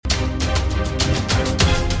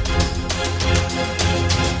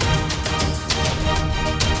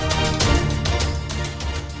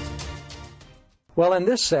Well, in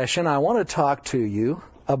this session, I want to talk to you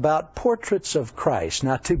about portraits of Christ.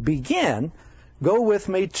 Now, to begin, go with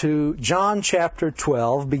me to John chapter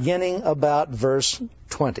 12, beginning about verse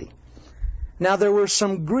 20. Now, there were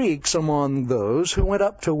some Greeks among those who went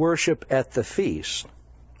up to worship at the feast.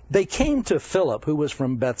 They came to Philip, who was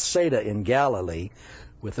from Bethsaida in Galilee,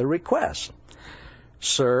 with a request.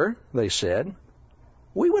 "Sir," they said,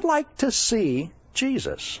 "we would like to see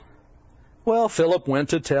Jesus." Well, Philip went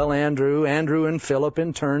to tell Andrew. Andrew and Philip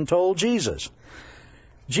in turn told Jesus.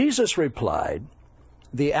 Jesus replied,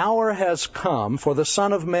 "The hour has come for the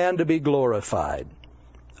Son of Man to be glorified.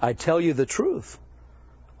 I tell you the truth.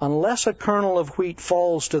 Unless a kernel of wheat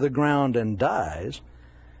falls to the ground and dies,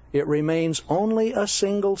 it remains only a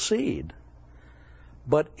single seed.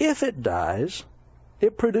 But if it dies,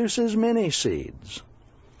 it produces many seeds.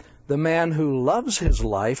 The man who loves his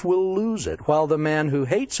life will lose it, while the man who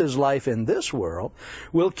hates his life in this world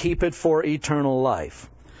will keep it for eternal life.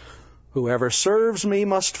 Whoever serves me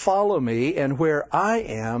must follow me, and where I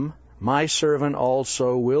am, my servant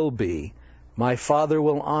also will be. My Father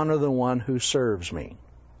will honor the one who serves me."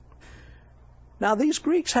 Now, these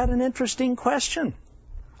Greeks had an interesting question,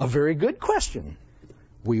 a very good question.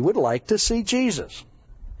 We would like to see Jesus.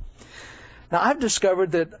 Now, I've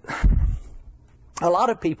discovered that a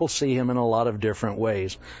lot of people see him in a lot of different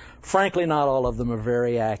ways. Frankly, not all of them are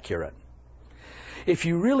very accurate. If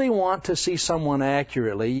you really want to see someone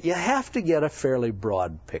accurately, you have to get a fairly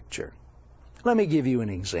broad picture. Let me give you an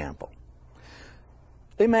example.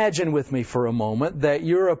 Imagine with me for a moment that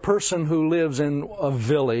you're a person who lives in a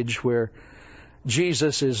village where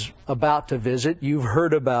Jesus is about to visit. You've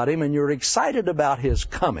heard about him and you're excited about his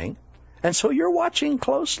coming. And so you're watching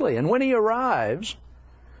closely. And when he arrives,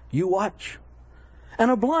 you watch. And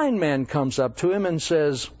a blind man comes up to him and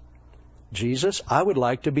says, "Jesus, I would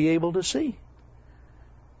like to be able to see."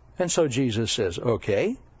 And so Jesus says,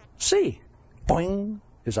 "Okay, see." Boing,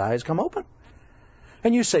 his eyes come open.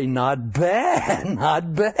 And you say, "Not bad,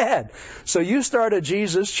 not bad." So you start a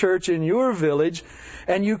Jesus church in your village,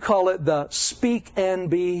 and you call it the Speak and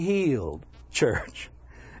Be Healed Church.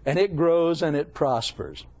 And it grows and it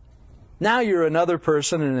prospers. Now you're another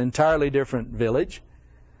person in an entirely different village,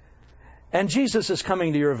 and Jesus is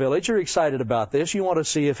coming to your village. You're excited about this. You want to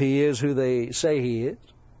see if he is who they say he is.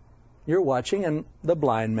 You're watching, and the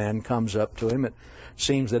blind man comes up to him. It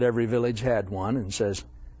seems that every village had one, and says,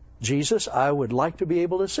 "Jesus, I would like to be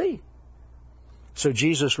able to see." So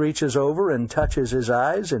Jesus reaches over and touches his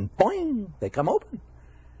eyes, and boing, they come open.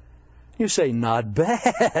 You say, "Not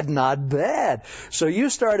bad, not bad." So you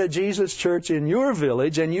start a Jesus church in your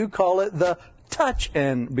village, and you call it the Touch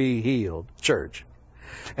and Be Healed Church.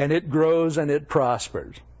 And it grows and it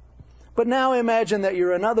prospers. But now imagine that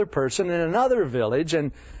you're another person in another village,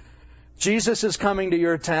 and Jesus is coming to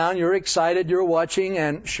your town. You're excited, you're watching,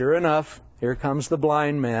 and sure enough, here comes the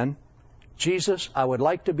blind man. "Jesus, I would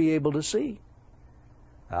like to be able to see."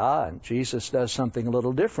 And Jesus does something a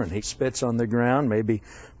little different. He spits on the ground, maybe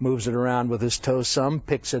moves it around with his toe some,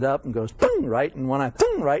 picks it up and goes, boom, right in one eye,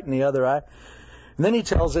 boom, right in the other eye. And then he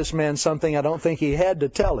tells this man something I don't think he had to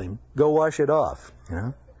tell him. "Go wash it off."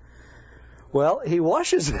 Well, he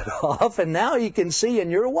washes it off, and now he can see,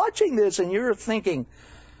 and you're watching this, and you're thinking,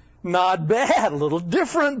 not bad, a little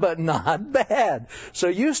different, but not bad. So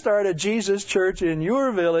you start a Jesus church in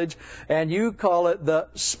your village, and you call it the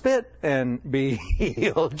Spit and Be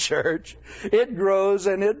Healed Church. It grows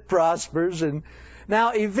and it prospers, and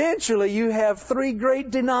now eventually you have three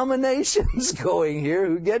great denominations going here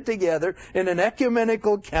who get together in an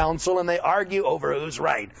ecumenical council, and they argue over who's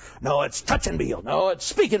right. No, it's touch and be healed. No, it's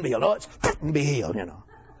speak and be healed. No, it's spit and be healed,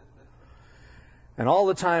 And all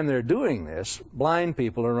the time they're doing this, blind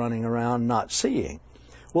people are running around not seeing.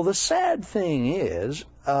 Well, the sad thing is,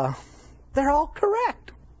 they're all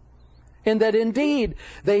correct. In that indeed,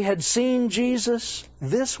 they had seen Jesus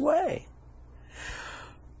this way.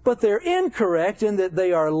 But they're incorrect in that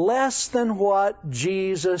they are less than what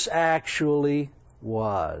Jesus actually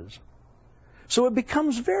was. So it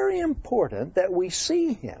becomes very important that we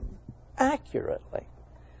see him accurately.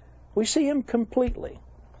 We see him completely.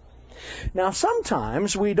 Now,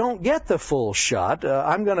 sometimes we don't get the full shot.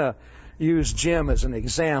 I'm going to use Jim as an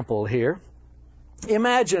example here.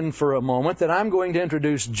 Imagine for a moment that I'm going to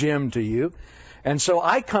introduce Jim to you. And so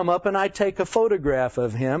I come up and I take a photograph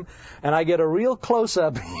of him, and I get a real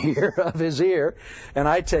close-up here of his ear, and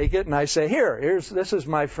I take it and I say, this is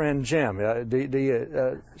my friend Jim.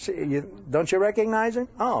 Don't you recognize him?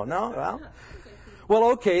 Oh, no?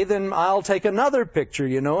 Well, okay, then I'll take another picture,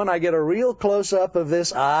 and I get a real close-up of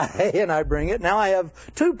this eye, and I bring it. Now I have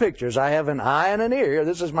two pictures. I have an eye and an ear.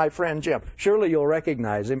 This is my friend Jim. Surely you'll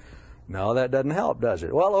recognize him. No, that doesn't help, does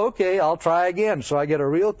it? Well, okay, I'll try again. So I get a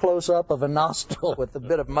real close-up of a nostril with a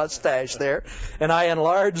bit of mustache there, and I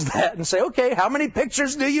enlarge that and say, okay, how many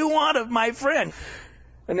pictures do you want of my friend?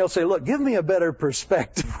 And they'll say, look, give me a better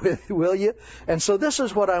perspective, will you? And so this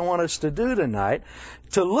is what I want us to do tonight,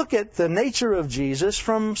 to look at the nature of Jesus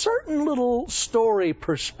from certain little story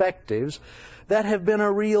perspectives that have been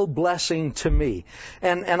a real blessing to me.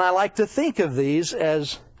 And I like to think of these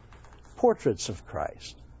as portraits of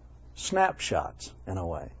Christ. Snapshots, in a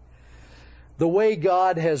way. The way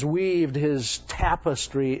God has weaved His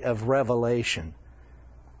tapestry of revelation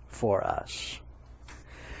for us.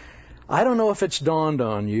 I don't know if it's dawned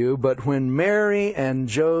on you, but when Mary and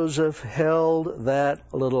Joseph held that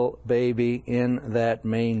little baby in that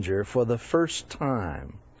manger for the first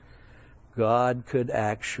time, God could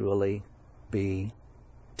actually be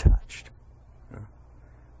touched.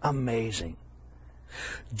 Amazing.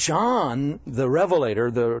 John, the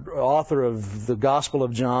Revelator, the author of the Gospel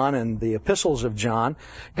of John and the epistles of John,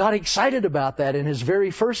 got excited about that in his very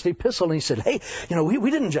first epistle. And he said, hey, we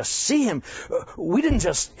didn't just see him. We didn't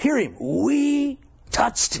just hear him. We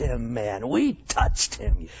touched him, man. We touched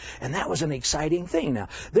him. And that was an exciting thing. Now,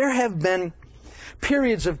 there have been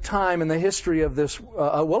periods of time in the history of this,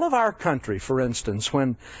 of our country, for instance,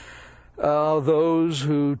 when those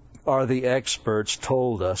who are the experts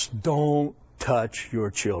told us, don't touch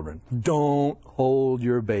your children. Don't hold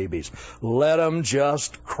your babies. Let them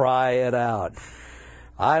just cry it out.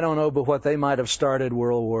 I don't know, but what they might have started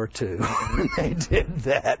World War II when they did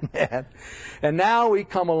that, man. And now we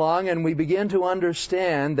come along and we begin to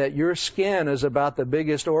understand that your skin is about the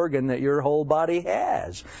biggest organ that your whole body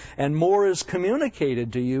has. And more is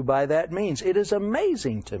communicated to you by that means. It is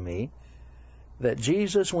amazing to me that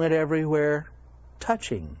Jesus went everywhere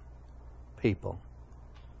touching people.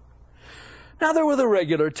 Now, there were the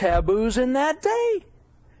regular taboos in that day.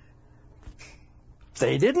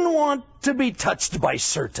 They didn't want to be touched by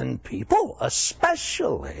certain people,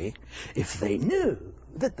 especially if they knew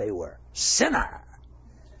that they were sinners.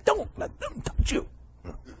 Don't let them touch you.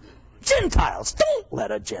 Gentiles, don't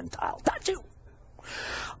let a Gentile touch you.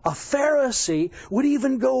 A Pharisee would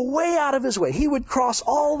even go way out of his way. He would cross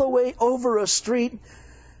all the way over a street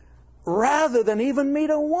rather than even meet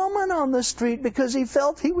a woman on the street because he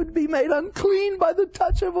felt he would be made unclean by the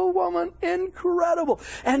touch of a woman. Incredible.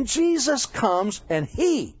 And Jesus comes and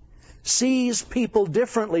He sees people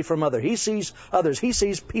differently from others. He sees others. He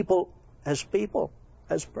sees people, as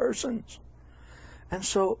persons. And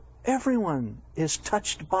so everyone is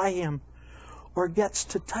touched by Him or gets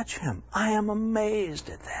to touch Him. I am amazed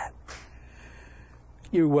at that.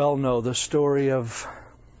 You well know the story of,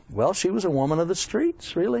 she was a woman of the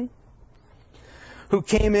streets, really, who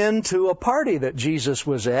came into a party that Jesus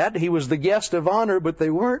was at. He was the guest of honor, but they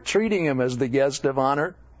weren't treating Him as the guest of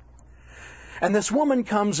honor. And this woman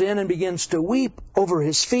comes in and begins to weep over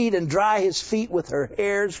His feet and dry His feet with her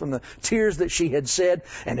hairs from the tears that she had shed.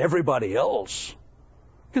 And everybody else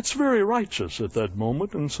gets very righteous at that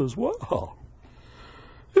moment and says, well,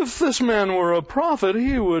 if this man were a prophet,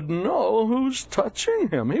 he would know who's touching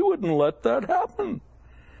him. He wouldn't let that happen.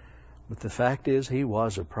 But the fact is, he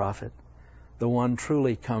was a prophet, the one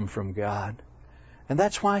truly come from God. And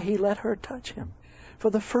that's why He let her touch him.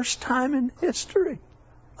 For the first time in history,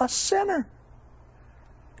 a sinner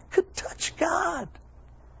could touch God.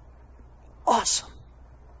 Awesome.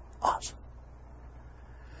 Awesome.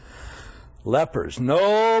 Lepers.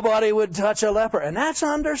 Nobody would touch a leper. And that's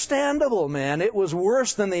understandable, man. It was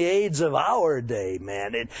worse than the AIDS of our day,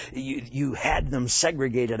 man. You had them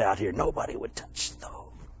segregated out here. Nobody would touch those.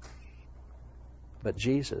 But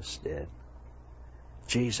Jesus did.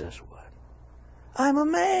 Jesus would. I'm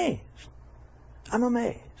amazed. I'm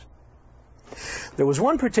amazed. There was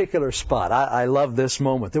one particular spot. I love this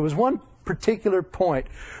moment. There was one particular point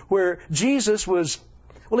where Jesus was,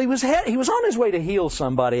 he was on his way to heal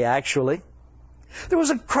somebody, actually. There was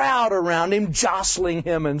a crowd around Him, jostling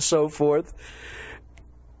Him and so forth.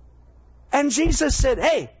 And Jesus said,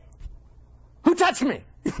 hey, who touched me?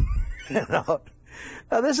 Now,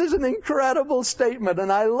 this is an incredible statement,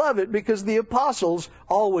 and I love it because the apostles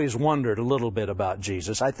always wondered a little bit about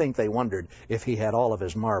Jesus. I think they wondered if He had all of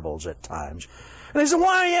His marbles at times. And they said,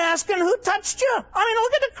 why are you asking who touched you? Look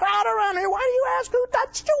at the crowd around here. Why do you ask who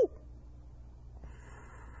touched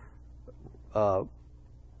you?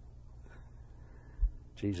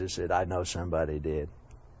 Jesus said, I know somebody did.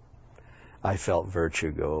 I felt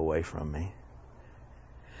virtue go away from me.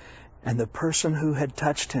 And the person who had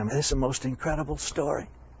touched Him, this is the most incredible story,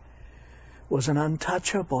 was an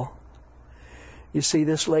untouchable. You see,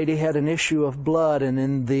 this lady had an issue of blood, and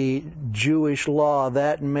in the Jewish law,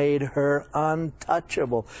 that made her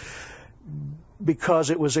untouchable because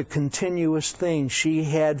it was a continuous thing. She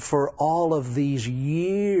had, for all of these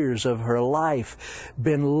years of her life,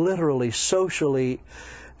 been literally, socially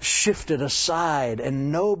shifted aside,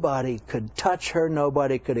 and nobody could touch her,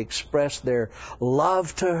 nobody could express their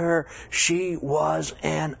love to her. She was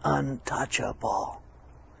an untouchable.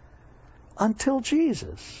 Until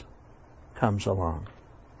Jesus comes along.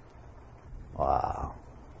 Wow.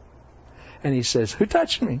 And he says, "Who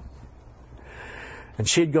touched me?" And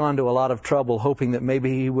she'd gone to a lot of trouble hoping that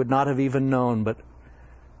maybe he would not have even known, but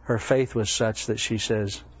her faith was such that she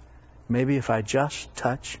says, maybe if I just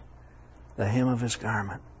touch the hem of his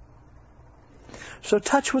garment. So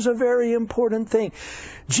touch was a very important thing.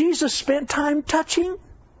 Jesus spent time touching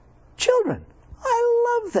children.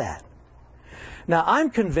 I love that. Now, I'm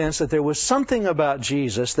convinced that there was something about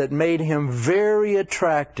Jesus that made him very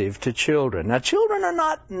attractive to children. Now, children are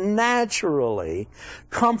not naturally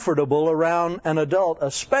comfortable around an adult,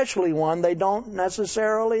 especially one they don't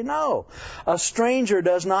necessarily know. A stranger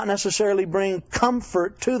does not necessarily bring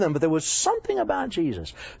comfort to them, but there was something about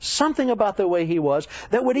Jesus, something about the way he was,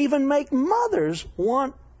 that would even make mothers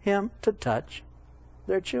want him to touch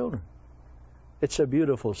their children. It's a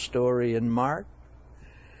beautiful story in Mark.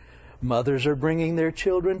 Mothers are bringing their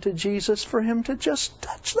children to Jesus for him to just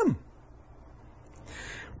touch them.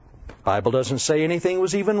 The Bible doesn't say anything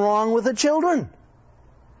was even wrong with the children.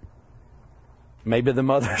 Maybe the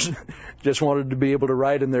mothers just wanted to be able to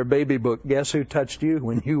write in their baby book, "Guess who touched you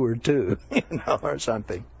when you were 2?" Or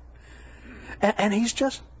something. And he's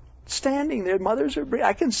just standing there. Mothers are,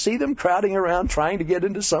 I can see them crowding around trying to get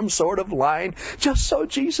into some sort of line just so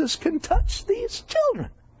Jesus can touch these children.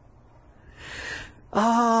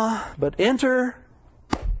 But enter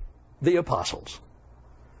the apostles.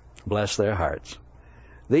 Bless their hearts.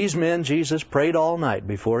 These men Jesus prayed all night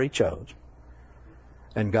before he chose,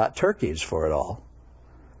 and got turkeys for it all,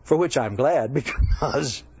 for which I'm glad,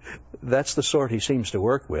 because that's the sort he seems to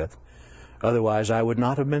work with. Otherwise, I would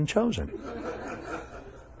not have been chosen.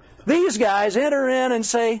 These guys enter in and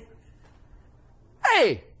say,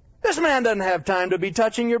 "Hey, this man doesn't have time to be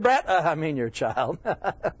touching your your child."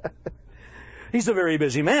 He's a very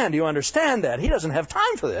busy man. Do you understand that? He doesn't have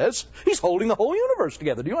time for this. He's holding the whole universe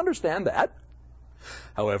together. Do you understand that?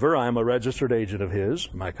 However, I'm a registered agent of his,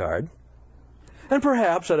 my card. And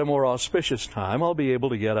perhaps at a more auspicious time, I'll be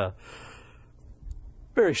able to get a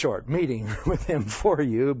very short meeting with him for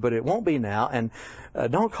you, but it won't be now. And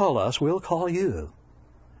don't call us, we'll call you.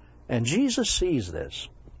 And Jesus sees this.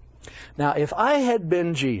 Now, if I had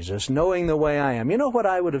been Jesus, knowing the way I am, you know what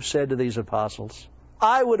I would have said to these apostles?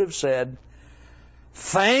 I would have said,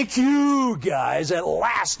 "Thank you, guys. At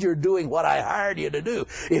last you're doing what I hired you to do.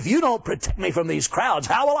 If you don't protect me from these crowds,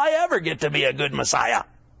 how will I ever get to be a good Messiah?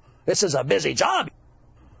 This is a busy job."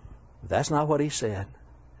 But that's not what he said.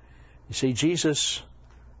 You see, Jesus'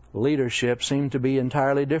 leadership seemed to be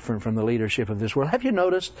entirely different from the leadership of this world. Have you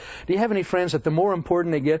noticed? Do you have any friends that the more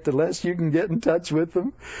important they get, the less you can get in touch with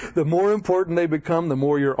them? The more important they become, the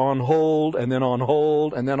more you're on hold, and then on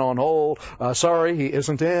hold, and then on hold. Sorry, he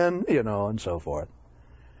isn't in, and so forth.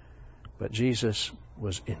 But Jesus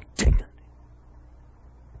was indignant.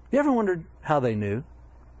 You ever wondered how they knew?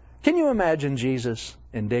 Can you imagine Jesus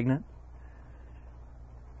indignant?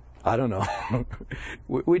 I don't know.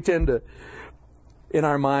 We tend to, in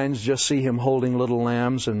our minds, just see him holding little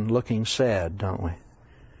lambs and looking sad, don't we?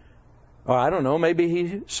 Or I don't know, maybe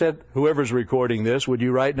he said, "Whoever's recording this, would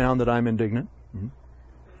you write down that I'm indignant?"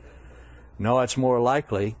 No, it's more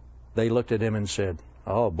likely they looked at him and said,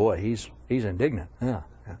 "Oh boy, he's indignant." Yeah.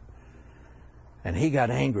 And he got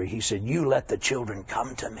angry. He said, "You let the children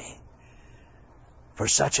come to me, for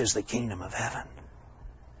such is the kingdom of heaven."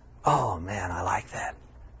 Oh man, I like that.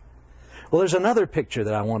 Well, there's another picture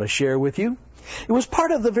that I want to share with you. It was part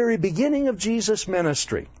of the very beginning of Jesus'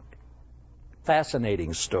 ministry.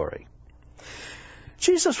 Fascinating story.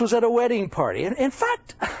 Jesus was at a wedding party. And in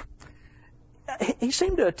fact, he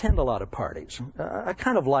seemed to attend a lot of parties. I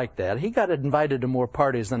kind of like that. He got invited to more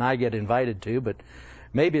parties than I get invited to, but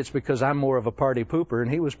maybe it's because I'm more of a party pooper,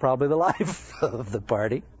 and he was probably the life of the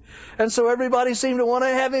party. And so everybody seemed to want to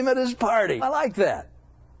have him at his party. I like that.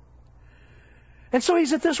 And so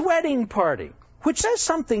he's at this wedding party, which says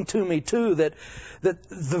something to me, too, that the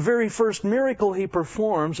very first miracle he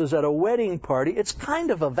performs is at a wedding party. It's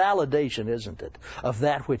kind of a validation, isn't it, of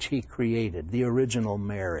that which he created, the original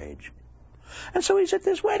marriage. And so he's at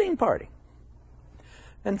this wedding party.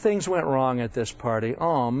 And things went wrong at this party.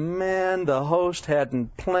 Oh, man, the host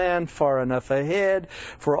hadn't planned far enough ahead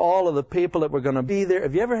for all of the people that were going to be there.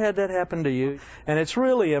 Have you ever had that happen to you? And it's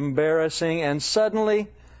really embarrassing, and suddenly,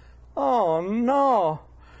 oh, no,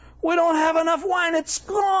 we don't have enough wine. It's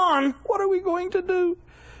gone. What are we going to do?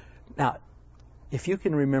 Now, if you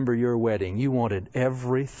can remember your wedding, you wanted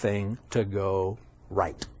everything to go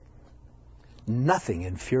right. Nothing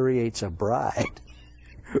infuriates a bride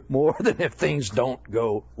more than if things don't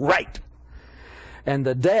go right. And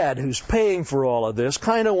the dad who's paying for all of this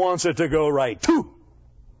kind of wants it to go right too.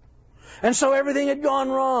 And so everything had gone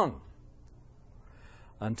wrong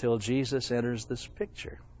until Jesus enters this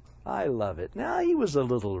picture. I love it. Now, he was a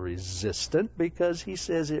little resistant because he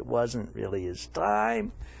says it wasn't really his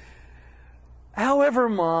time. However,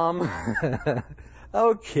 Mom,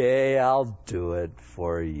 okay, I'll do it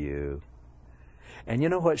for you. And you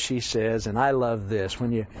know what she says, and I love this.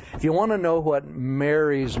 If you want to know what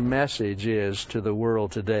Mary's message is to the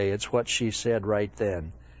world today, it's what she said right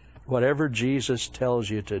then. Whatever Jesus tells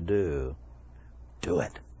you to do, do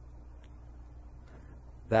it.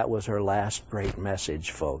 That was her last great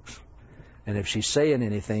message, folks. And if she's saying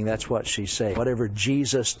anything, that's what she's saying. Whatever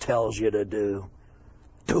Jesus tells you to do,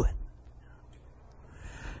 do it.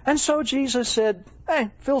 And so Jesus said,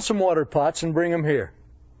 hey, fill some water pots and bring them here.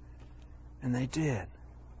 And they did.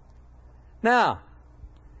 Now,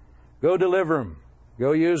 go deliver them.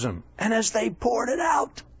 Go use them. And as they poured it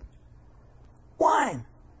out, wine.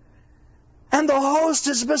 And the host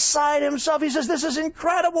is beside himself. He says, this is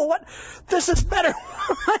incredible. What? This is better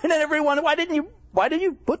wine than everyone. Why didn't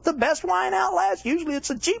you put the best wine out last? Usually it's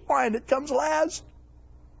the cheap wine that comes last.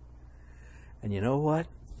 And you know what?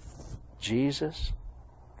 Jesus,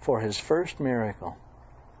 for his first miracle,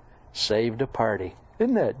 saved a party.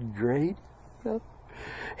 Isn't that great?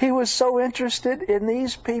 He was so interested in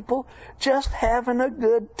these people just having a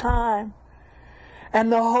good time.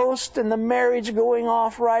 And the host and the marriage going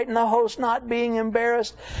off right and the host not being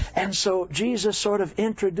embarrassed. And so Jesus sort of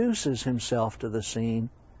introduces himself to the scene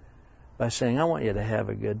by saying, I want you to have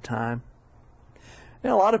a good time. A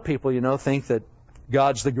lot of people, think that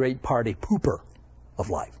God's the great party pooper of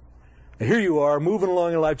life. And here you are, moving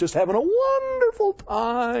along in life, just having a wonderful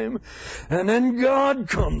time. And then God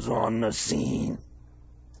comes on the scene.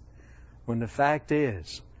 When the fact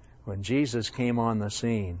is, when Jesus came on the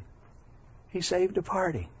scene, he saved a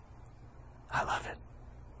party. I love it.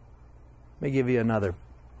 Let me give you another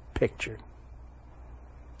picture.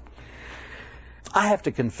 I have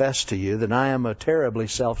to confess to you that I am a terribly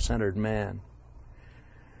self-centered man.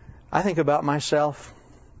 I think about myself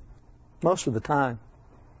most of the time.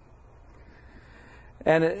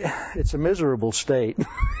 And it's a miserable state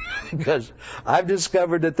because I've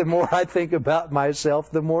discovered that the more I think about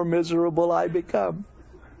myself, the more miserable I become.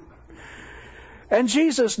 And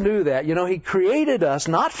Jesus knew that. He created us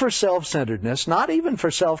not for self-centeredness, not even for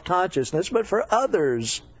self-consciousness, but for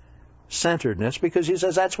others-centeredness, because he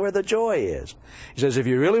says that's where the joy is. He says if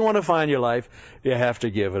you really want to find your life, you have to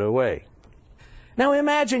give it away. Now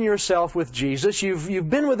imagine yourself with Jesus. You've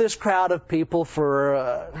been with this crowd of people for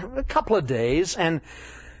a couple of days, and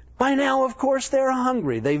by now, of course, they're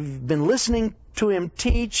hungry. They've been listening to him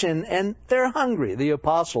teach, and they're hungry. The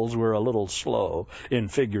apostles were a little slow in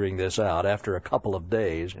figuring this out. After a couple of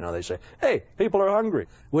days, they say, hey, people are hungry.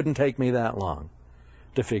 Wouldn't take me that long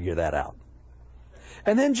to figure that out.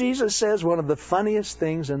 And then Jesus says one of the funniest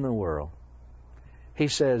things in the world. He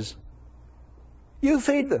says, you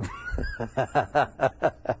feed them.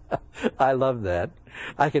 I love that.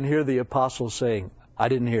 I can hear the apostles saying, I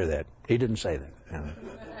didn't hear that. He didn't say that.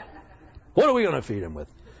 What are we going to feed them with?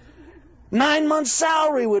 9 months'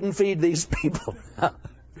 salary wouldn't feed these people.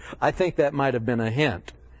 I think that might have been a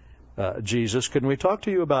hint. Jesus, can we talk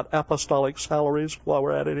to you about apostolic salaries while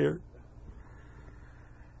we're at it here?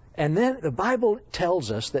 And then the Bible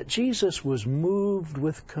tells us that Jesus was moved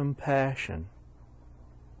with compassion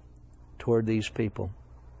toward these people.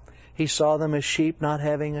 He saw them as sheep not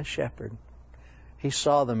having a shepherd. He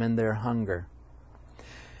saw them in their hunger.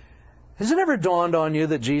 Has it ever dawned on you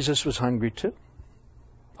that Jesus was hungry too?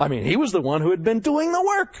 I mean, he was the one who had been doing the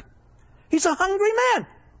work. He's a hungry man.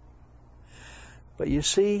 But you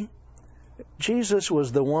see, Jesus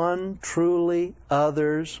was the one truly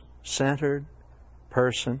others-centered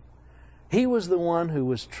person. He was the one who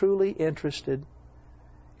was truly interested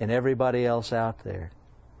in everybody else out there.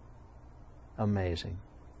 Amazing.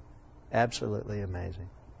 Absolutely amazing.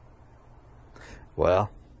 Well,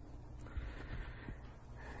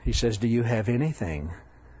 he says, do you have anything?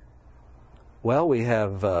 Well, we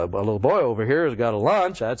have a little boy over here who's got a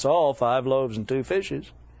lunch. That's all, 5 loaves and 2 fishes.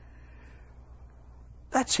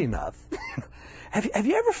 That's enough. Have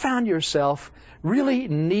you ever found yourself really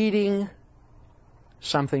needing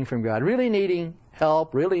something from God, really needing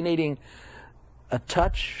help, really needing a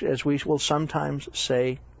touch, as we will sometimes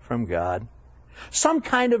say, from God? Some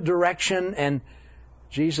kind of direction, and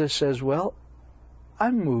Jesus says, well,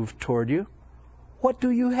 I'm moved toward you. What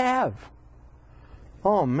do you have?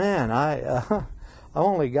 Oh man, I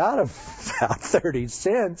only got about 30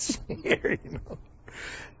 cents here, you know.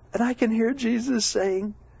 And I can hear Jesus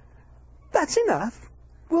saying, that's enough.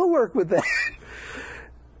 We'll work with that.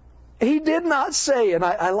 He did not say, and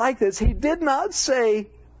I like this, he did not say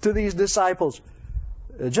to these disciples,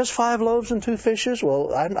 just 5 loaves and 2 fishes?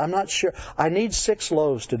 Well, I'm not sure. I need 6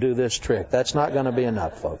 loaves to do this trick. That's not going to be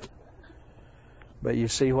enough, folks. But you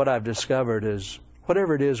see, what I've discovered is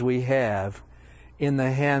whatever it is we have in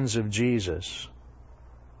the hands of Jesus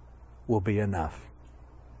will be enough.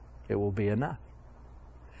 It will be enough.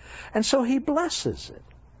 And so he blesses it.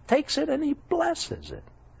 Takes it and he blesses it.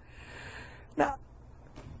 Now,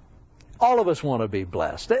 all of us want to be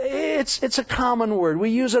blessed. It's a common word.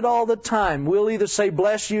 We use it all the time. We'll either say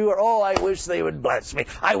bless you or, oh, I wish they would bless me.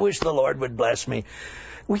 I wish the Lord would bless me.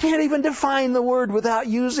 We can't even define the word without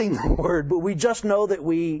using the word, but we just know that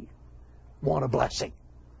we want a blessing.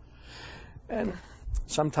 And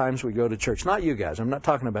sometimes we go to church. Not you guys. I'm not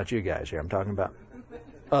talking about you guys here. I'm talking about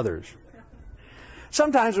others.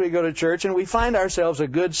 Sometimes we go to church and we find ourselves a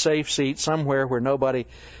good, safe seat somewhere where nobody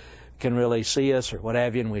can really see us or what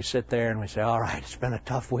have you, and we sit there and we say, all right, it's been a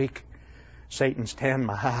tough week. Satan's tanned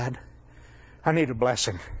my hide. I need a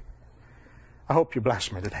blessing. I hope you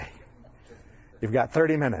bless me today. You've got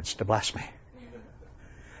 30 minutes to bless me.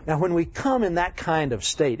 Now, when we come in that kind of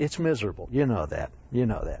state, it's miserable. You know that. You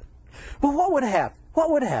know that. But what would happen? What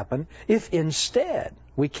would happen if instead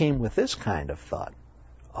we came with this kind of thought?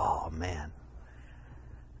 Oh, man,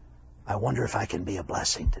 I wonder if I can be a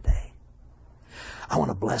blessing today. I want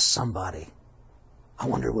to bless somebody. I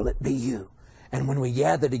wonder, will it be you? And when we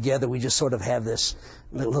gather together, we just sort of have this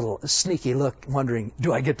little sneaky look, wondering,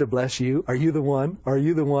 do I get to bless you? Are you the one? Are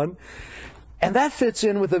you the one? And that fits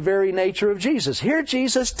in with the very nature of Jesus. Here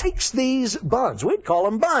Jesus takes these buns, we'd call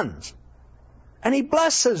them buns, and he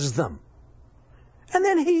blesses them. And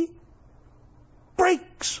then he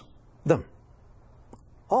breaks them.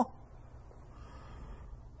 Oh.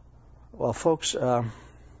 Well, folks,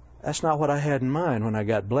 that's not what I had in mind when I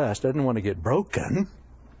got blessed. I didn't want to get broken.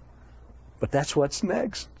 But that's what's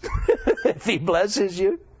next. If he blesses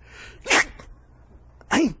you,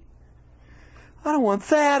 I don't want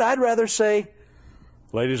that. I'd rather say,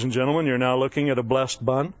 ladies and gentlemen, you're now looking at a blessed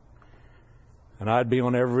bun. And I'd be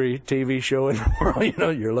on every TV show in the world. You know,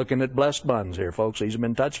 you're looking at blessed buns here, folks. He's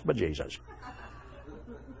been touched by Jesus.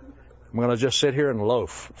 I'm going to just sit here and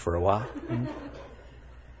loaf for a while.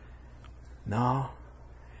 No.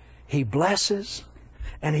 He blesses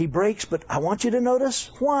and he breaks, but I want you to notice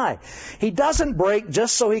why. He doesn't break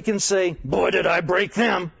just so he can say, boy, did I break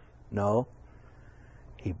them. No.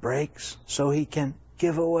 He breaks so he can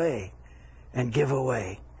give away and give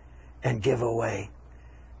away and give away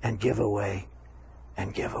and give away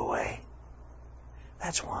and give away.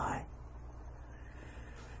 That's why.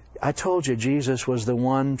 I told you Jesus was the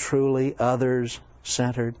one truly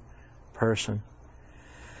others-centered person.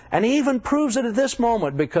 And he even proves it at this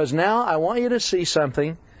moment, because now I want you to see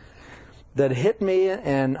something that hit me,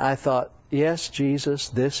 and I thought, yes, Jesus,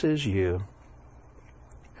 this is you.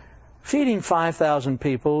 Feeding 5,000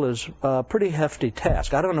 people is a pretty hefty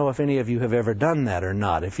task. I don't know if any of you have ever done that or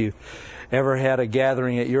not. If you ever had a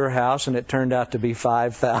gathering at your house and it turned out to be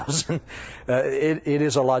 5,000, it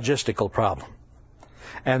is a logistical problem.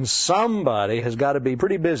 And somebody has got to be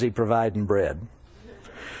pretty busy providing bread.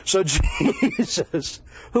 So Jesus,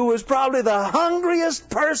 who was probably the hungriest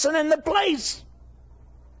person in the place,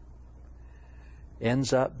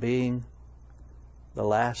 ends up being the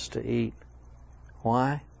last to eat.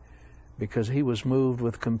 Why? Because he was moved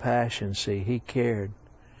with compassion. See, he cared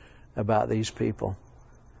about these people.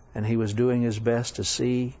 And he was doing his best to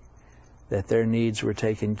see that their needs were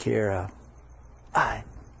taken care of.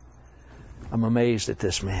 I'm amazed at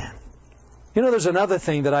this man. You know, there's another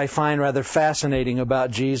thing that I find rather fascinating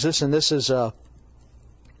about Jesus, and this is a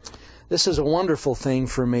wonderful thing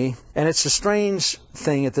for me, and it's a strange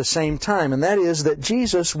thing at the same time, and that is that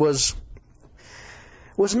Jesus was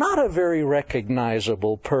not a very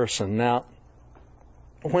recognizable person. Now,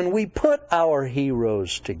 when we put our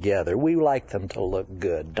heroes together, we like them to look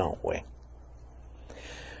good, don't we?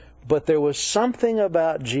 But there was something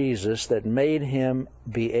about Jesus that made him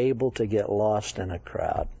be able to get lost in a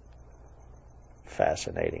crowd.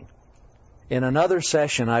 Fascinating. In another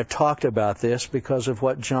session, I've talked about this because of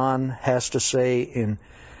what John has to say in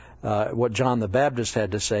what John the Baptist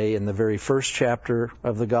had to say in the very first chapter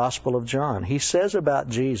of the Gospel of John. He says about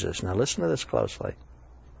Jesus, now listen to this closely,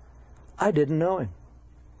 I didn't know him,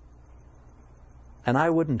 and I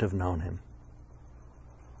wouldn't have known him.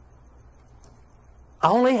 I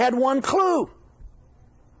only had one clue.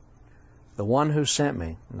 The one who sent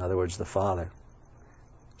me, in other words, the Father,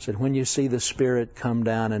 said, when you see the Spirit come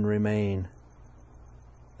down and remain,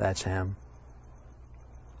 that's him.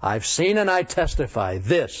 I've seen and I testify,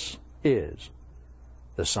 this is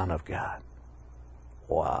the Son of God.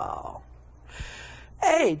 Wow.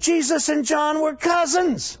 Hey, Jesus and John were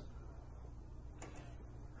cousins.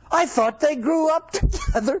 I thought they grew up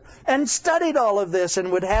together and studied all of this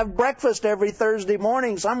and would have breakfast every Thursday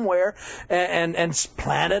morning somewhere and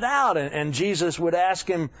plan it out. And Jesus would ask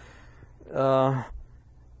him, John,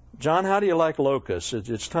 how do you like locusts?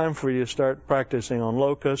 It's time for you to start practicing on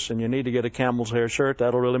locusts, and you need to get a camel's hair shirt.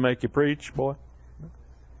 That'll really make you preach, boy.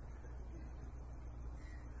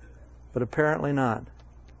 But apparently not.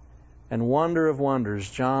 And wonder of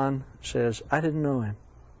wonders, John says, I didn't know him.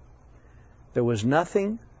 There was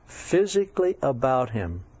nothing physically about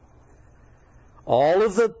him. All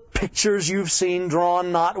of the pictures you've seen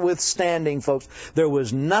drawn notwithstanding, folks, there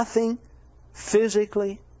was nothing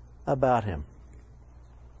physically about him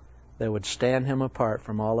that would stand him apart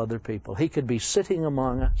from all other people. He could be sitting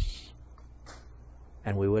among us,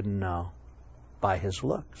 and we wouldn't know by his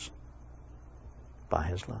looks. By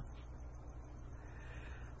his looks.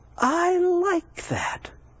 I like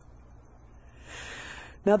that.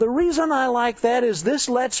 Now, the reason I like that is this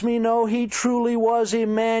lets me know he truly was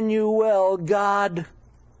Emmanuel, God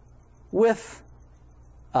with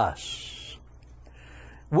us.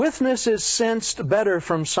 Witness is sensed better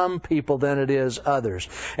from some people than it is others.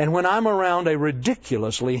 And when I'm around a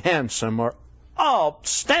ridiculously handsome or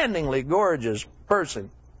outstandingly gorgeous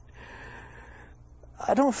person,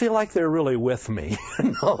 I don't feel like they're really with me.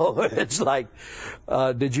 No, it's like,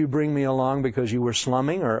 did you bring me along because you were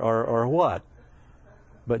slumming or what?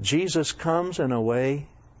 But Jesus comes in a way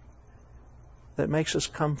that makes us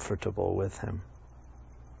comfortable with him.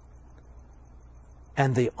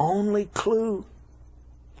 And the only clue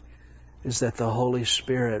is that the Holy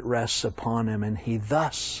Spirit rests upon him, and he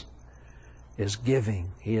thus is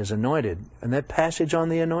giving. He is anointed. And that passage on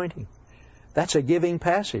the anointing, that's a giving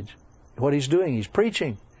passage. What he's doing, he's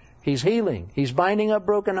preaching, he's healing, he's binding up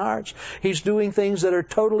broken hearts, he's doing things that are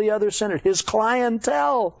totally other-centered. His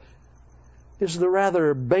clientele is the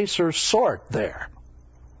rather baser sort there,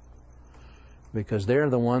 because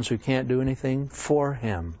they're the ones who can't do anything for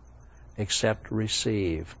him except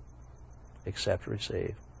receive. Except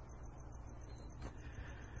receive.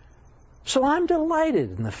 So I'm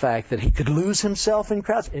delighted in the fact that he could lose himself in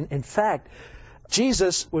crowds. In fact,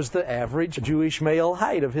 Jesus was the average Jewish male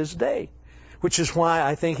height of his day, which is why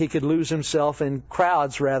I think he could lose himself in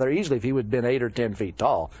crowds rather easily. If he would have been 8 or 10 feet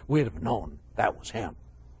tall, we'd have known that was him.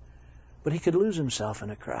 But he could lose himself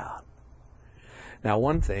in a crowd. Now,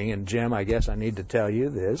 one thing, and Jim, I guess I need to tell you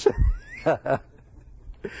this,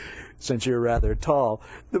 since you're rather tall,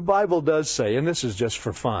 the Bible does say, and this is just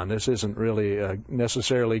for fun, this isn't really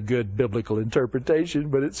necessarily good biblical interpretation,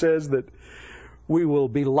 but it says that we will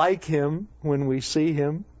be like him when we see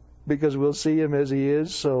him, because we'll see him as he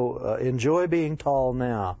is. So enjoy being tall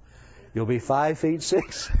now. You'll be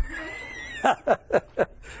 5'6".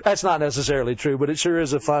 That's not necessarily true, but it sure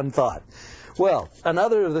is a fun thought. Well,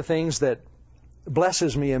 another of the things that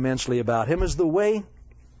blesses me immensely about him is the way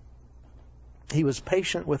he was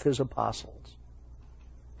patient with his apostles.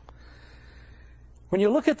 When you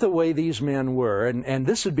look at the way these men were, and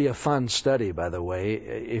this would be a fun study, by the way,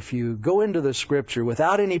 if you go into the Scripture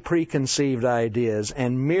without any preconceived ideas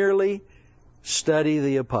and merely study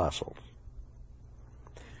the apostles,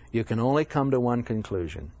 you can only come to one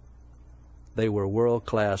conclusion. They were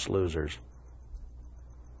world-class losers.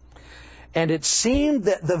 And it seemed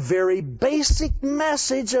that the very basic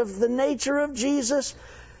message of the nature of Jesus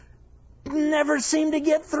never seemed to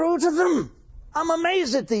get through to them. I'm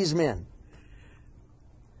amazed at these men.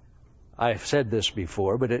 I've said this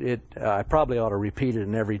before, but I probably ought to repeat it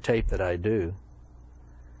in every tape that I do.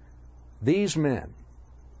 These men,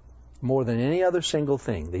 more than any other single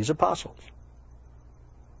thing, these apostles,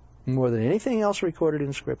 more than anything else recorded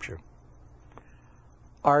in Scripture,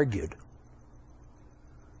 argued.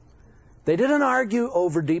 They didn't argue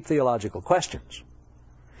over deep theological questions.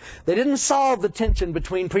 They didn't solve the tension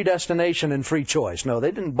between predestination and free choice. No,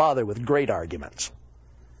 they didn't bother with great arguments.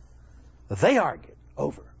 They argued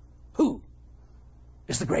over who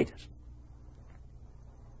is the greatest.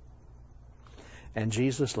 And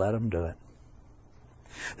Jesus let them do it.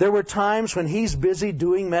 There were times when He's busy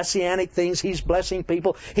doing messianic things. He's blessing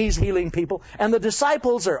people. He's healing people. And the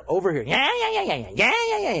disciples are over here.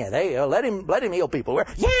 Yeah. They let him heal people.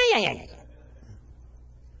 Yeah.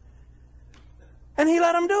 And He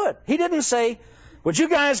let them do it. He didn't say, would you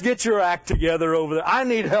guys get your act together over there? I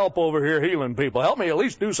need help over here healing people. Help me at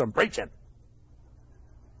least do some preaching.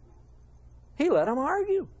 He let them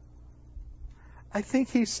argue. I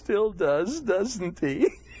think He still does, doesn't He?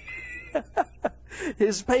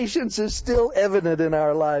 His patience is still evident in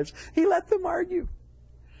our lives. He let them argue.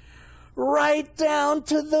 Right down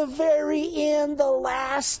to the very end, the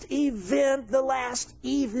last event, the last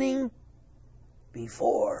evening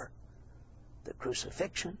before the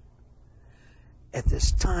crucifixion. At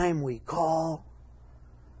this time we call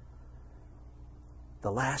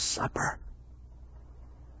the Last Supper.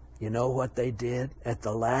 You know what they did at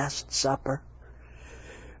the Last Supper?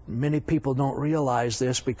 Many people don't realize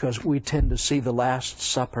this because we tend to see the Last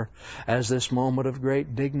Supper as this moment of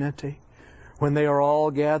great dignity when they are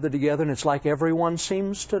all gathered together, and it's like everyone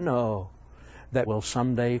seems to know that we'll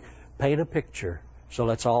someday paint a picture. So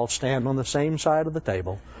let's all stand on the same side of the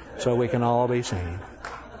table so we can all be seen.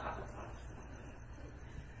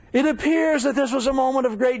 It appears that this was a moment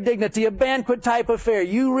of great dignity, a banquet type affair.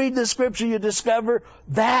 You read the Scripture, you discover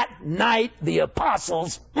that night the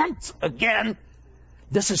apostles, once again,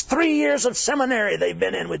 this is 3 years of seminary they've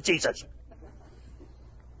been in with Jesus.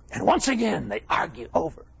 And once again, they argue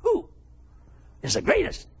over who is the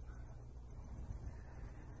greatest.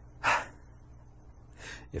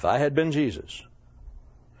 If I had been Jesus,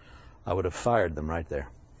 I would have fired them right there.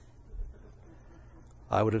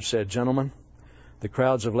 I would have said, gentlemen, the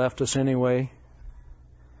crowds have left us anyway.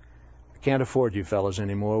 I can't afford you fellas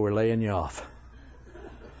anymore. We're laying you off.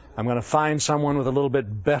 I'm going to find someone with a little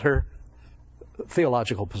bit better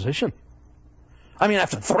theological position. I mean,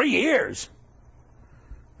 after 3 years.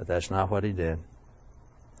 But that's not what He did.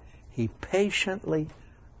 He patiently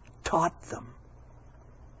taught them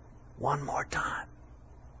one more time.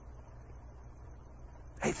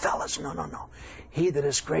 Hey, fellas, no. He that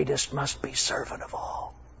is greatest must be servant of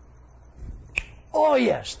all. Oh,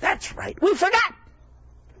 yes, that's right. We forgot.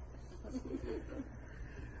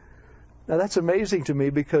 Now, that's amazing to me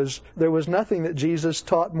because there was nothing that Jesus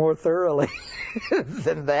taught more thoroughly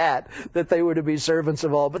than that they were to be servants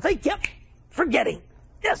of all. But they kept forgetting.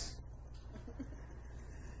 Yes.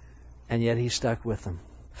 And yet He stuck with them.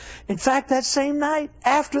 In fact, that same night,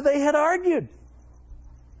 after they had argued,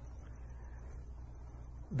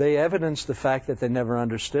 they evidenced the fact that they never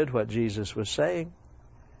understood what Jesus was saying.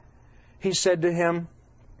 He said to him,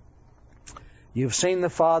 you've seen the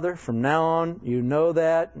Father. From now on, you know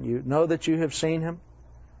that. You know that you have seen Him.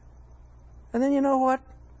 And then you know what?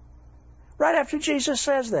 Right after Jesus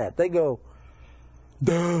says that, they go,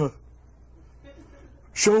 duh.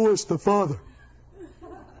 Show us the Father.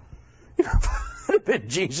 You know, it would have been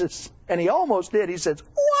Jesus. And He almost did. He says,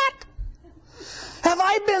 what? Have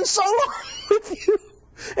I been so long with you?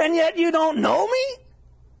 And yet you don't know me?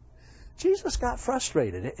 Jesus got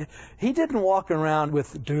frustrated. He didn't walk around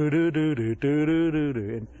with do-do-do-do-do-do-do-do.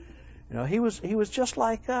 And, you know, he was just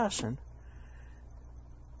like us. And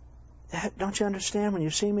don't you understand? When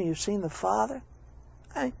you see me, you've seen the Father.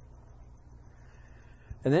 And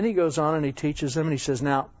then He goes on and He teaches them and He says,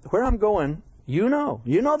 now, where I'm going, you know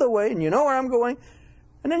the way and you know where I'm going.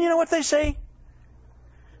 And then you know what they say?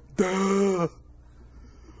 Duh.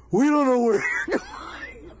 We don't know where you're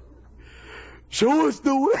going. Show us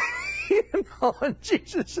the way. You know, and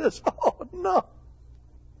Jesus says, oh, no.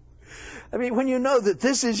 I mean, when you know that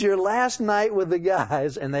this is your last night with the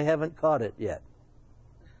guys and they haven't caught it yet,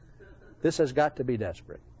 this has got to be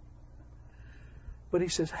desperate. But He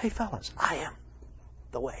says, hey, fellas, I am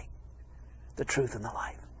the way, the truth, and the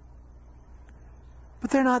life.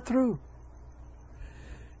 But they're not through.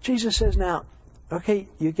 Jesus says, now, okay,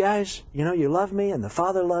 you guys, you know, you love me and the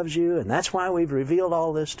Father loves you, and that's why we've revealed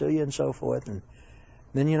all this to you and so forth. And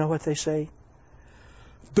then you know what they say?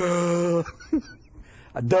 Duh.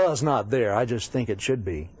 Duh's not there. I just think it should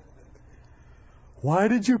be. Why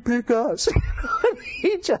did you pick us?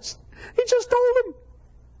 He just told him.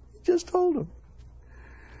 He just told him.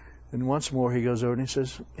 And once more He goes over and He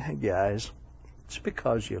says, hey, guys, it's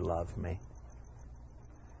because you love me.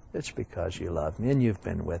 It's because you love me and you've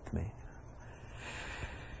been with me.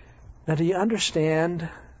 Now, do you understand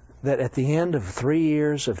that at the end of 3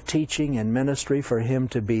 years of teaching and ministry, for Him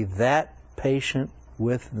to be that patient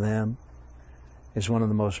with them is one of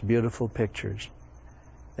the most beautiful pictures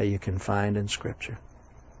that you can find in Scripture.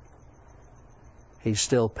 He's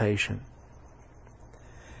still patient.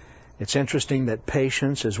 It's interesting that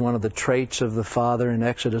patience is one of the traits of the Father in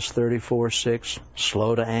Exodus 34:6,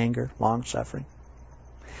 slow to anger, long-suffering.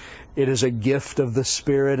 It is a gift of the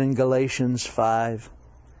Spirit in Galatians 5.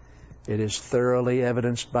 It is thoroughly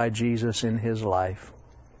evidenced by Jesus in His life.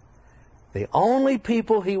 The only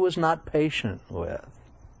people He was not patient with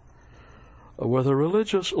were the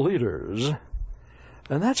religious leaders.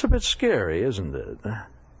 And that's a bit scary, isn't it?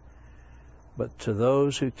 But to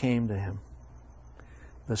those who came to Him,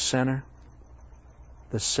 the sinner,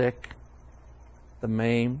 the sick, the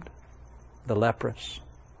maimed, the leprous,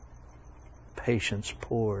 patience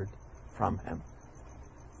poured from Him.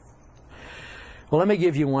 Well, let me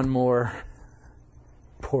give you one more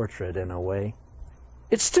portrait in a way.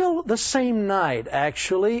 It's still the same night,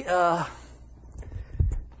 actually.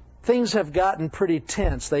 Things have gotten pretty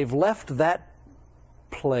tense. They've left that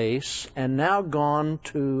place and now gone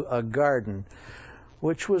to a garden,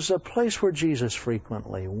 which was a place where Jesus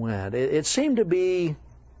frequently went. It seemed to be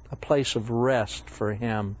a place of rest for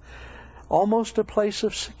Him, almost a place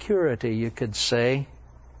of security, you could say.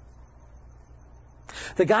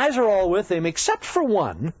 The guys are all with Him except for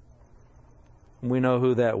one. We know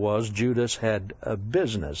who that was. Judas had a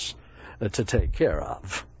business to take care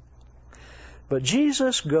of. But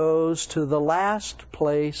Jesus goes to the last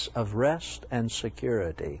place of rest and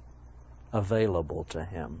security available to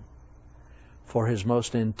Him for His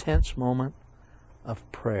most intense moment of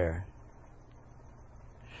prayer.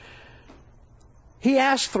 He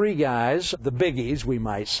asked three guys, the biggies, we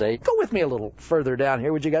might say, go with me a little further down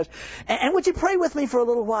here, would you guys? And would you pray with me for a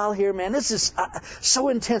little while here, man? This is so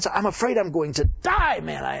intense. I'm afraid I'm going to die,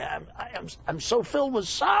 man. I'm so filled with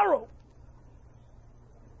sorrow.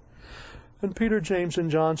 And Peter, James, and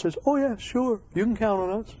John says, oh yeah, sure, you can count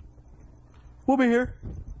on us. We'll be here.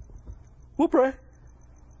 We'll pray.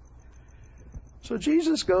 So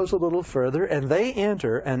Jesus goes a little further, and they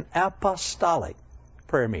enter an apostolic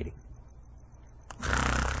prayer meeting.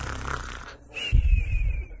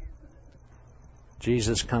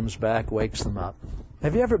 Jesus comes back, wakes them up.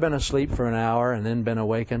 Have you ever been asleep for an hour and then been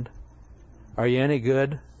awakened? Are you any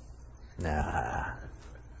good? Nah.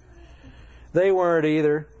 They weren't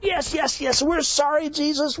either. Yes, we're sorry,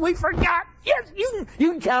 Jesus, we forgot. Yes, you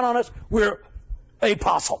can count on us. We're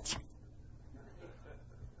apostles.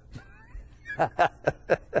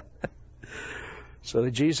 So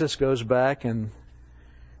Jesus goes back and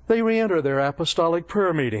they re-enter their apostolic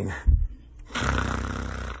prayer meeting.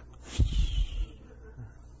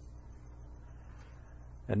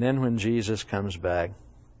 And then when Jesus comes back,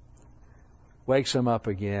 wakes them up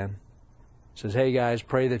again, says, hey guys,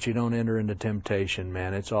 pray that you don't enter into temptation,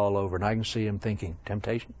 man. It's all over. And I can see him thinking,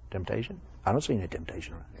 temptation? Temptation? I don't see any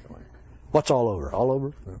temptation around here. What's all over? All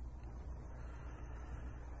over?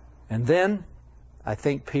 And then I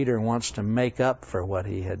think Peter wants to make up for what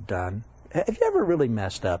he had done. Have you ever really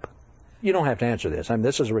messed up? You don't have to answer this. I mean,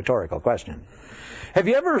 this is a rhetorical question. Have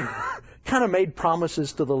you ever kind of made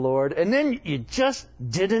promises to the Lord and then you just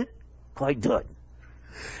didn't quite do it?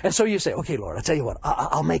 And so you say, okay, Lord, I'll tell you what,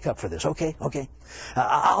 I'll make up for this, okay?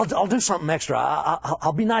 I'll do something extra.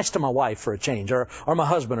 I'll be nice to my wife for a change, or my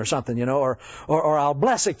husband or something, you know, or I'll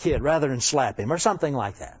bless a kid rather than slap him, or something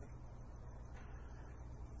like that.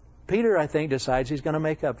 Peter, I think, decides he's going to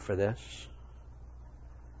make up for this.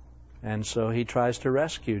 And so he tries to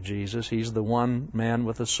rescue Jesus. He's the one man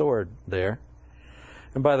with a sword there.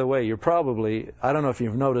 And by the way, you're probably, I don't know if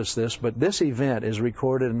you've noticed this, but this event is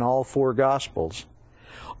recorded in all four Gospels.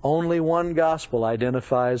 Only one Gospel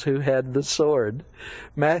identifies who had the sword.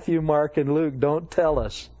 Matthew, Mark, and Luke don't tell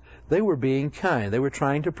us. They were being kind. They were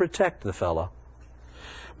trying to protect the fellow.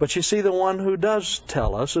 But you see, the one who does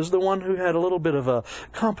tell us is the one who had a little bit of a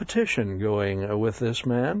competition going with this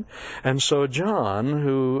man. And so John,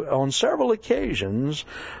 who on several occasions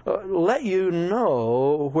let you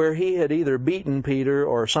know where he had either beaten Peter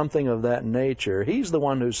or something of that nature, he's the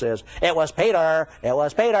one who says, "It was Peter! It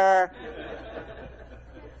was Peter!"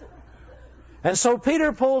 And so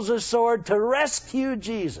Peter pulls his sword to rescue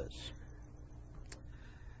Jesus.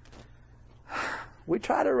 We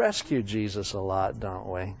try to rescue Jesus a lot, don't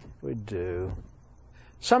we? We do.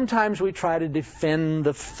 Sometimes we try to defend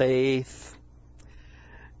the faith.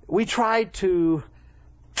 We try to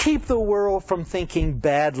keep the world from thinking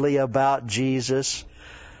badly about Jesus.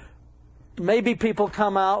 Maybe people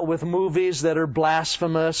come out with movies that are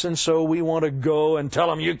blasphemous, and so we want to go and tell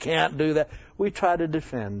them you can't do that. We try to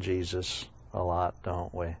defend Jesus a lot,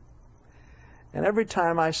 don't we? And every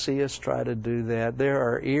time I see us try to do that, there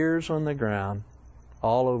are ears on the ground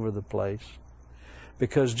all over the place.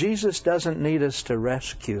 Because Jesus doesn't need us to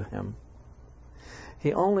rescue him.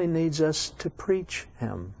 He only needs us to preach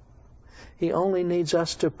him. He only needs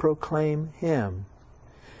us to proclaim Him.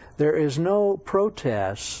 There is no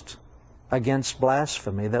protest against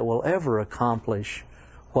blasphemy that will ever accomplish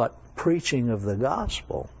what preaching of the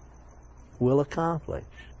gospel will accomplish.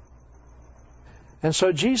 And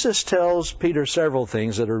so Jesus tells Peter several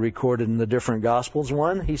things that are recorded in the different Gospels.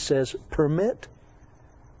 One, He says, permit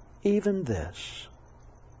even this.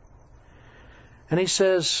 And He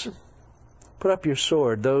says, put up your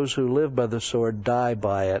sword. Those who live by the sword die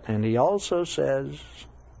by it. And He also says,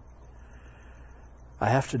 I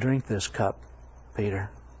have to drink this cup,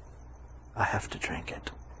 Peter. I have to drink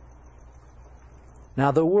it.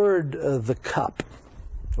 Now the word, the cup,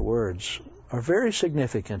 the words are very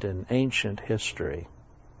significant in ancient history.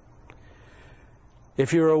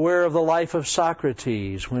 If you're aware of the life of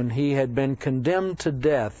Socrates, when he had been condemned to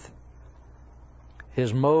death,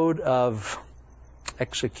 his mode of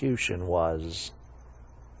execution was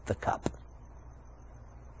the cup.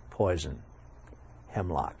 Poison,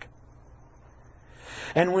 hemlock.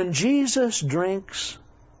 And when Jesus drinks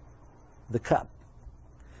the cup,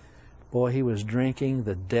 boy, He was drinking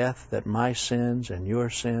the death that my sins and your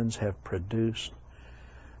sins have produced,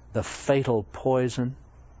 the fatal poison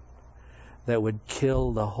that would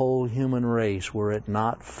kill the whole human race were it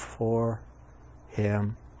not for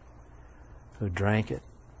Him who drank it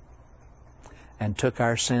and took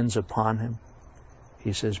our sins upon Him.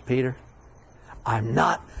 He says, Peter, I'm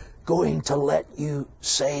not going to let you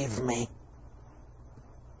save me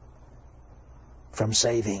from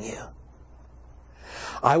saving you.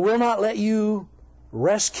 I will not let you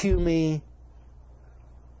rescue me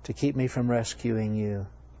to keep me from rescuing you.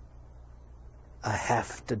 I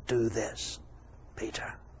have to do this,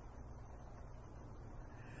 Peter.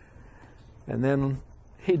 And then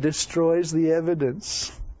He destroys the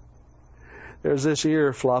evidence. There's this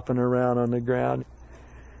ear flopping around on the ground.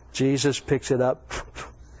 Jesus picks it up,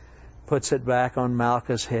 puts it back on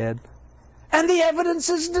Malchus' head, and the evidence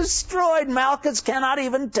is destroyed. Malchus cannot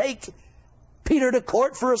even take Peter to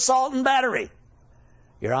court for assault and battery.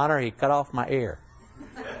 Your Honor, he cut off my ear.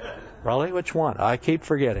 Really? Which one? I keep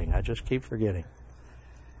forgetting. I just keep forgetting.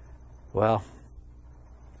 Well,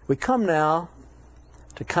 we come now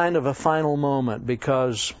to kind of a final moment,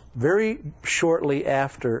 because very shortly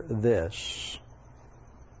after this,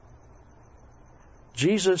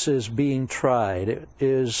 Jesus is being tried. It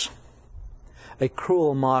is a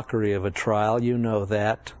cruel mockery of a trial. You know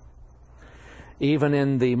that. Even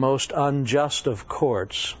in the most unjust of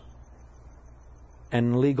courts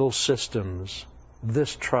and legal systems,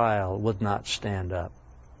 this trial would not stand up.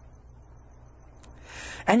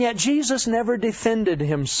 And yet Jesus never defended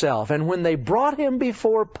Himself. And when they brought Him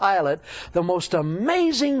before Pilate, the most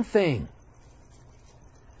amazing thing,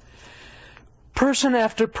 person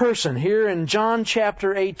after person here in John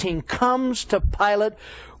chapter 18 comes to Pilate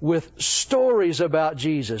with stories about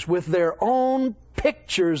Jesus, with their own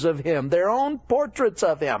pictures of Him, their own portraits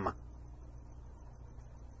of Him.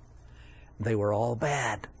 They were all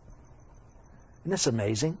bad. Isn't this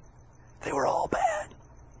amazing? They were all bad.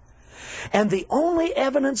 And the only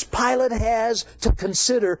evidence Pilate has to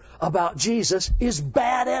consider about Jesus is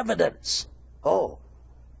bad evidence. Oh,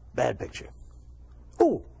 bad picture.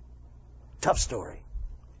 Ooh, tough story.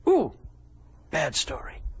 Ooh, bad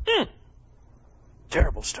story.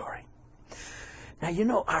 Terrible story. Now, you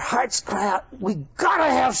know, our hearts cry out, we gotta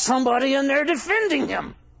have somebody in there defending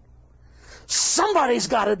Him. Somebody's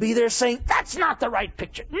got to be there saying, that's not the right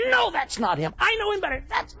picture. No, that's not Him. I know Him better.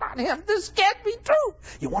 That's not Him. This can't be true.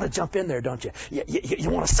 You want to jump in there, don't you? You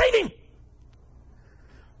want to save Him.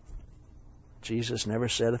 Jesus never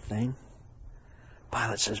said a thing.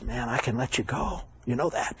 Pilate says, man, I can let you go. You know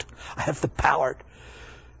that. I have the power.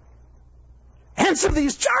 Answer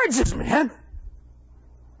these charges, man.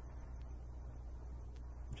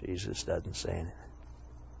 Jesus doesn't say anything.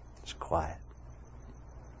 It's quiet.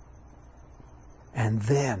 And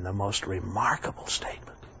then the most remarkable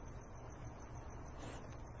statement.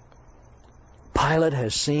 Pilate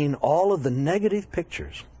has seen all of the negative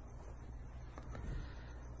pictures.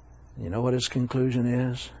 You know what his conclusion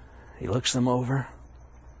is? He looks them over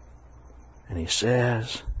and he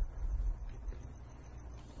says,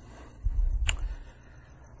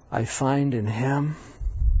 I find in Him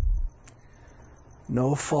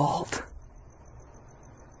no fault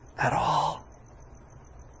at all.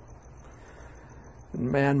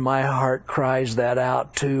 Man, my heart cries that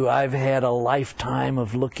out too. I've had a lifetime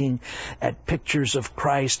of looking at pictures of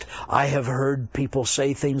Christ. I have heard people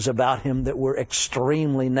say things about Him that were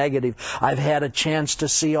extremely negative. I've had a chance to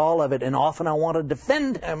see all of it, and often I want to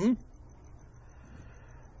defend Him.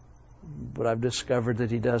 But I've discovered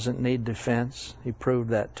that He doesn't need defense. He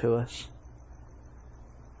proved that to us.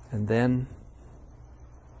 And then,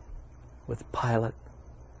 with Pilate,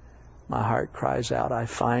 my heart cries out, I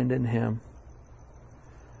find in him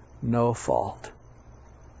no fault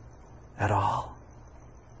at all.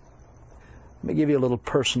 Let me give you a little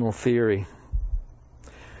personal theory.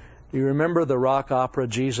 Do you remember the rock opera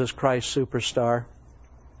Jesus Christ Superstar?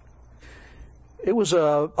 It was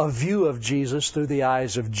a view of Jesus through the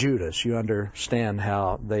eyes of Judas. You understand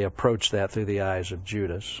how they approached that through the eyes of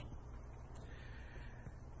Judas.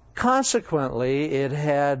 Consequently, it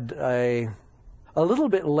had a little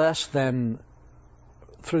bit less than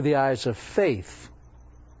through the eyes of faith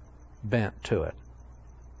bent to it.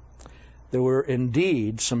 There were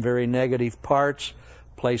indeed some very negative parts,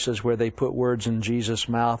 places where they put words in Jesus'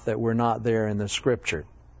 mouth that were not there in the Scripture.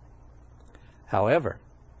 However,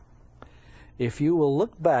 if you will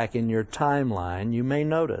look back in your timeline, you may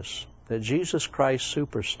notice that Jesus Christ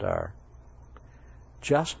Superstar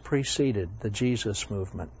just preceded the Jesus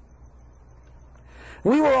movement.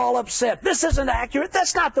 We were all upset. This isn't accurate.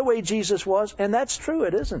 That's not the way Jesus was. And that's true,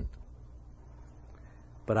 it isn't.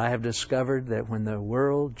 But I have discovered that when the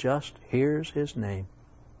world just hears His name,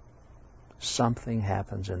 something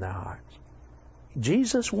happens in their hearts.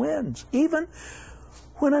 Jesus wins. Even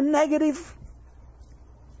when a negative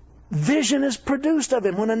vision is produced of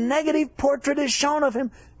Him, when a negative portrait is shown of Him,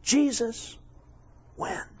 Jesus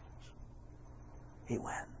wins. He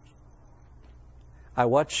wins. I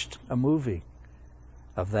watched a movie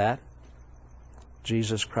of that,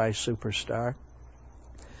 Jesus Christ Superstar.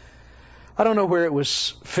 I don't know where it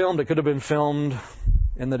was filmed. It could have been filmed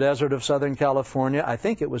in the desert of Southern California. I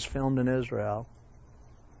think it was filmed in Israel.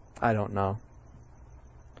 I don't know.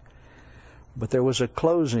 But there was a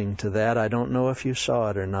closing to that. I don't know if you saw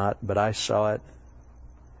it or not, but I saw it.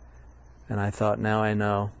 And I thought, now I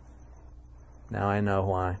know. Now I know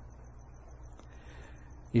why.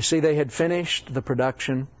 You see, they had finished the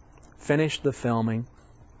production, finished the filming.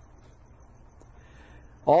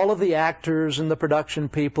 All of the actors and the production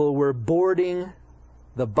people were boarding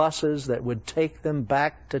the buses that would take them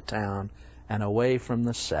back to town and away from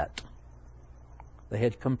the set. They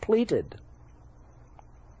had completed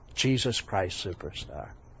Jesus Christ Superstar.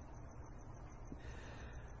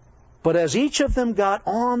 But as each of them got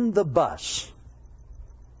on the bus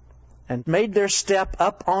and made their step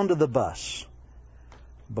up onto the bus,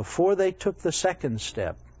 before they took the second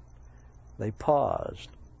step, they paused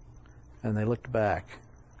and they looked back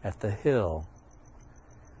at the hill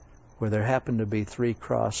where there happened to be 3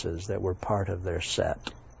 crosses that were part of their set.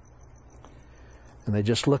 And they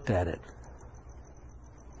just looked at it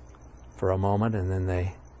for a moment, and then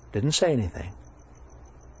they didn't say anything.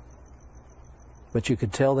 But you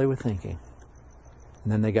could tell they were thinking.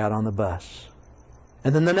 And then they got on the bus.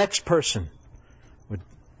 And then the next person would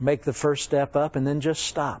make the first step up and then just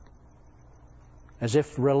stop, as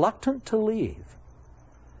if reluctant to leave,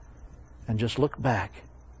 and just look back.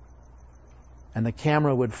 And the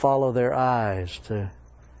camera would follow their eyes to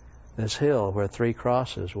this hill where 3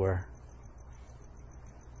 crosses were.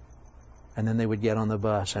 And then they would get on the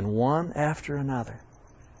bus, and one after another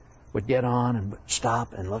would get on and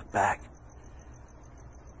stop and look back.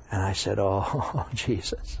 And I said, oh,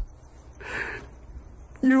 Jesus,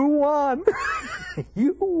 you won.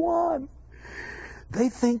 You won. They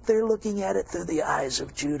think they're looking at it through the eyes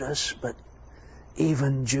of Judas, but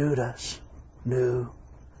even Judas knew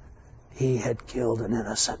he had killed an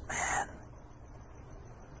innocent man.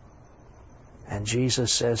 And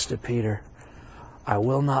Jesus says to Peter, I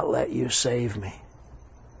will not let you save me.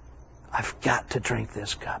 I've got to drink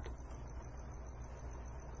this cup.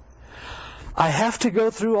 I have to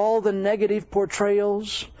go through all the negative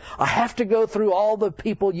portrayals. I have to go through all the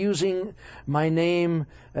people using my name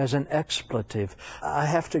as an expletive. I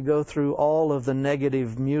have to go through all of the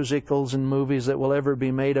negative musicals and movies that will ever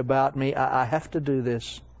be made about me. I have to do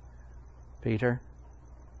this, Peter,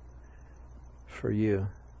 for you.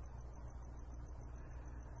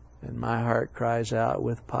 And my heart cries out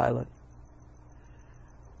with Pilate,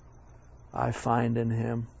 I find in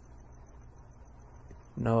him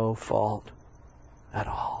no fault at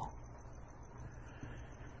all.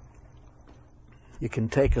 You can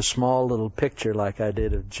take a small little picture like I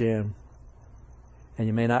did of Jim, and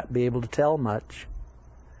you may not be able to tell much,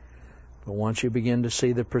 but once you begin to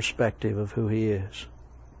see the perspective of who he is,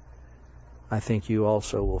 I think you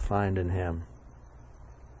also will find in him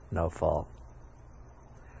no fault.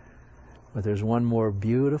 But there's one more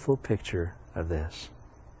beautiful picture of this.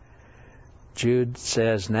 Jude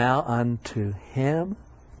says, now unto him,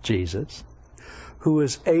 Jesus, who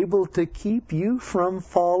is able to keep you from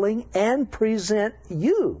falling and present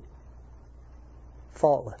you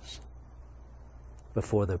faultless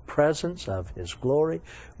before the presence of His glory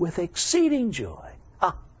with exceeding joy.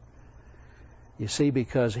 You see,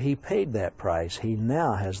 because He paid that price, He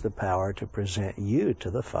now has the power to present you to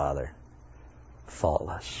the Father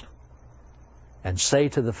faultless. And say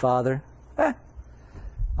to the Father,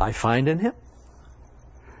 I find in Him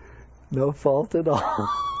no fault at all.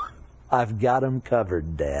 I've got Him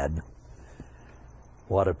covered, Dad.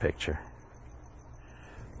 What a picture.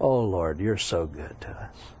 Oh, Lord, You're so good to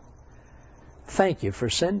us. Thank You for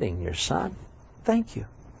sending Your Son. Thank You.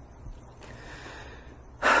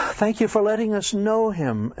 Thank You for letting us know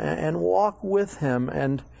Him and walk with Him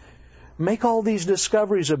and make all these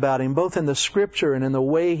discoveries about Him, both in the Scripture and in the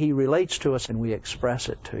way He relates to us, and we express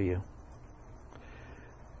it to You.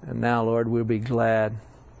 And now, Lord, we'll be glad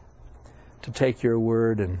to take Your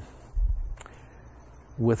word and,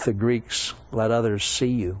 with the Greeks, let others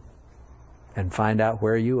see You and find out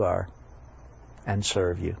where You are and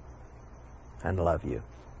serve You and love You.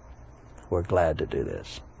 We're glad to do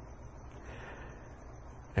this.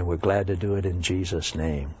 And we're glad to do it in Jesus'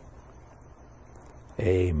 name.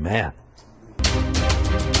 Amen.